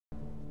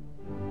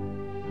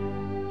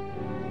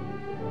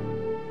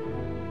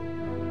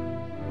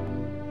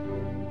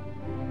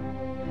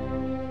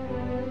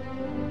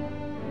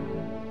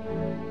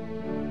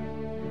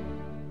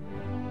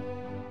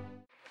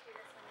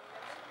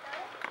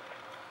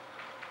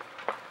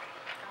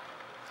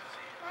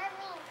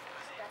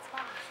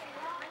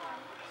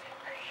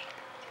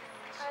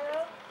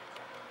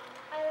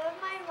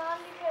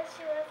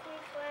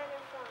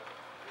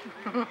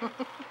I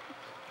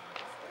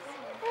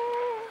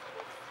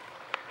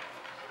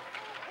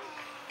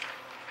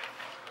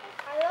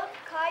love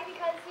Kai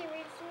because he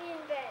reads to me in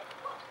bed.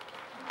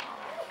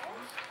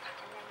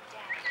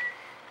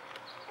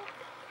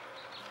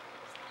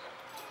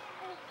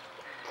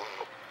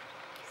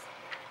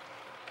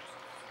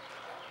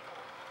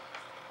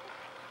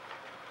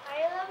 I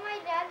love my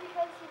dad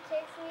because he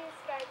takes me to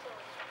SkyTown.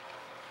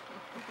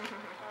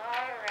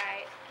 All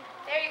right.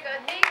 There you go.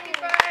 Thank you,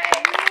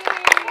 guys.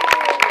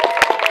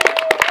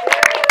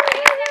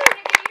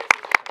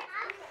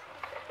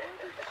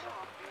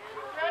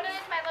 Ronin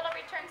is my little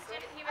return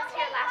student. He was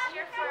here last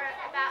year for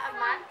about a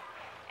month,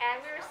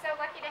 and we were so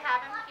lucky to have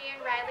him. He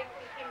and Riley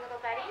became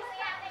little buddies.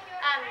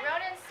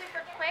 Ronin's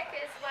super quick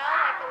as well,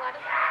 like a lot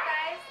of the little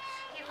guys.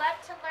 He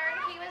loved to learn.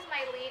 He was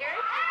my leader.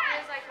 He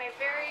was like my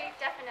very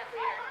definite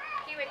leader.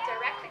 He would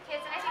direct the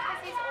kids, and I think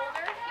because he's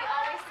older, he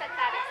always set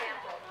that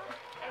example.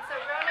 And so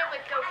Ronin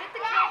would go get the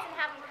kids and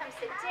have them come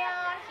sit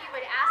down. He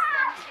would ask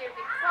them to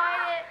be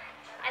quiet.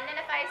 And then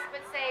if I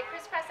would say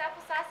crisscross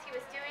applesauce, he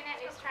was doing it,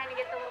 and he was trying to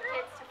get the little